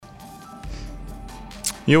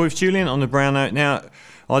You're with Julian on the Brown Note. Now,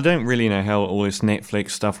 I don't really know how all this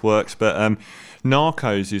Netflix stuff works, but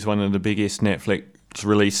Narcos is one of the biggest Netflix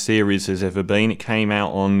released series there's ever been. It came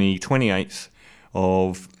out on the 28th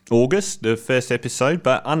of August, the first episode,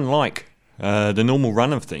 but unlike the normal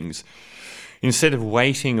run of things, instead of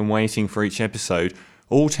waiting and waiting for each episode,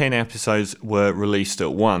 all 10 episodes were released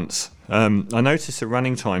at once. I noticed the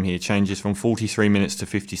running time here changes from 43 minutes to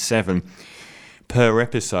 57 per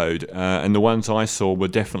episode, and the ones I saw were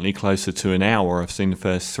definitely closer to an hour. I've seen the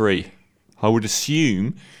first 3. I would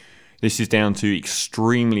assume this is down to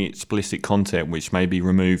extremely explicit content which may be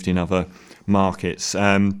removed in other markets.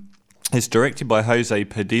 It's directed by Jose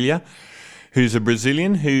Padilla, who's a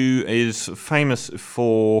Brazilian who is famous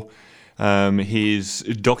for his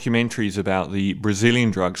documentaries about the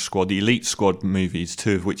Brazilian drug squad, the Elite Squad movies,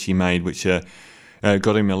 2 of which he made, which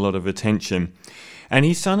got him a lot of attention. And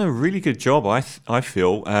he's done a really good job, I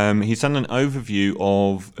feel. He's done an overview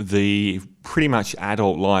of the pretty much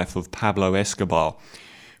adult life of Pablo Escobar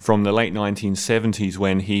from the late 1970s,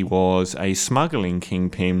 when he was a smuggling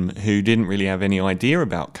kingpin who didn't really have any idea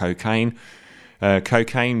about cocaine.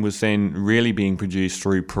 Cocaine was then really being produced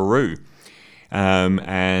through Peru.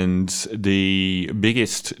 And the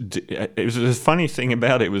biggest... It was a funny thing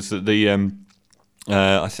about it was that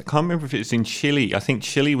I can't remember if it was in Chile. I think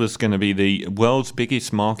Chile was going to be the world's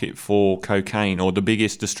biggest market for cocaine, or the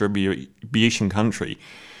biggest distribution country.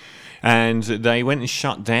 And they went and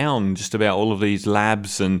shut down just about all of these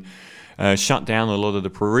labs and shut down a lot of the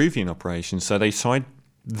Peruvian operations. So they decided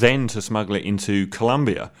then to smuggle it into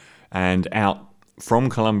Colombia and out from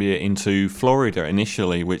Colombia into Florida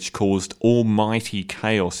initially, which caused almighty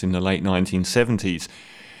chaos in the late 1970s.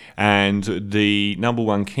 And the number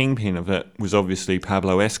one kingpin of it was obviously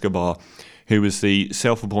Pablo Escobar, who was the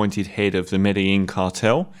self-appointed head of the Medellin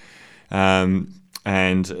cartel,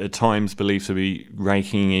 and at times believed to be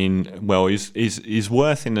raking in, well, his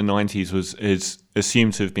worth in the 90s is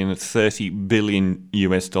assumed to have been at $30 billion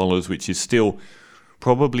US, which is still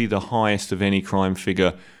probably the highest of any crime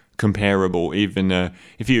figure comparable. Even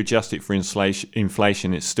if you adjust it for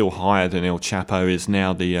inflation, it's still higher than El Chapo is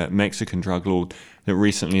now, the Mexican drug lord that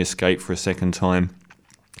recently escaped for a second time.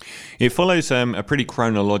 It follows a pretty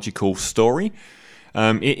chronological story.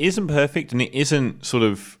 It isn't perfect, and it isn't sort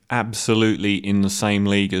of absolutely in the same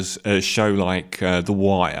league as a show like The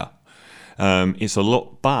Wire. It's a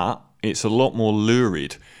lot more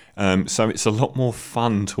lurid. So it's a lot more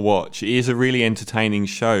fun to watch. It is a really entertaining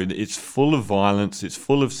show. It's full of violence, it's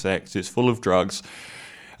full of sex, it's full of drugs,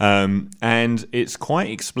 and it's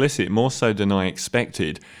quite explicit, more so than I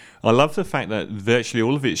expected. I love the fact that virtually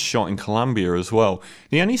all of it's shot in Colombia as well.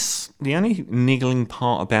 The only niggling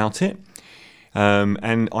part about it,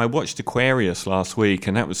 and I watched Aquarius last week,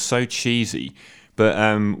 and that was so cheesy. But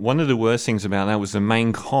one of the worst things about that was the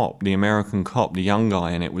main cop, the American cop, the young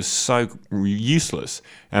guy, and it was so useless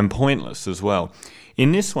and pointless as well.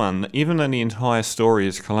 In this one, even though the entire story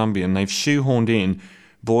is Colombian, they've shoehorned in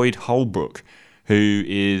Boyd Holbrook, who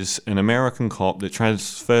is an American cop that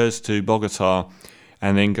transfers to Bogota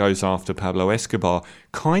and then goes after Pablo Escobar,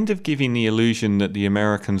 kind of giving the illusion that the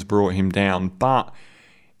Americans brought him down. But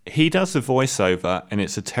he does the voiceover, and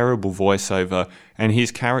it's a terrible voiceover, and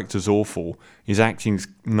his character's awful. His acting's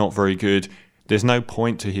not very good. There's no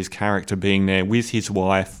point to his character being there with his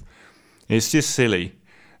wife. It's just silly.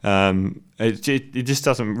 It just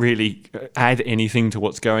doesn't really add anything to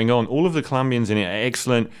what's going on. All of the Colombians in it are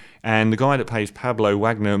excellent, and the guy that plays Pablo,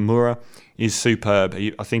 Wagner Moura, is superb.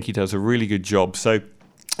 I think he does a really good job. So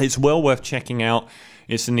it's well worth checking out.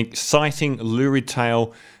 It's an exciting, lurid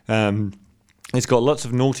tale. It's got lots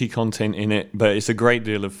of naughty content in it, but it's a great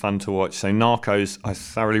deal of fun to watch. So Narcos, I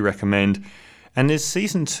thoroughly recommend. And there's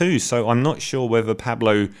season 2, so I'm not sure whether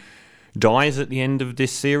Pablo dies at the end of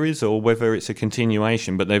this series or whether it's a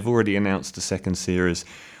continuation, but they've already announced the second series.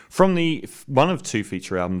 From the one of 2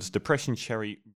 feature albums, Depression Cherry...